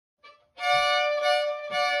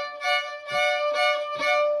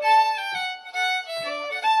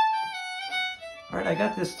right, I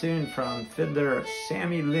got this tune from fiddler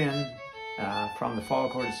Sammy Lynn from the Fall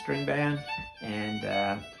Chord String Band,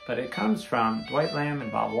 and but it comes from Dwight Lamb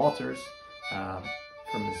and Bob Walters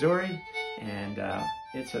from Missouri, and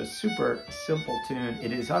it's a super simple tune.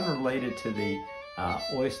 It is unrelated to the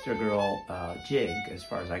Oyster Girl jig, as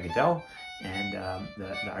far as I can tell, and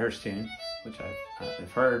the Irish tune, which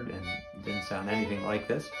I've heard and didn't sound anything like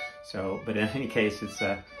this. So, but in any case, it's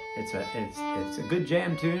a good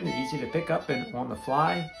jam tune, easy to pick up and on the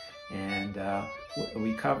fly. And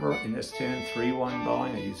we cover in this tune 3/1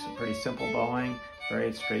 bowing. I use a pretty simple bowing,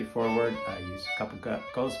 very straightforward. I use a couple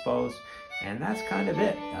ghost bows, and that's kind of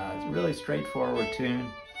it. It's a really straightforward tune,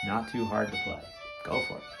 not too hard to play. Go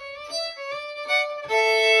for it.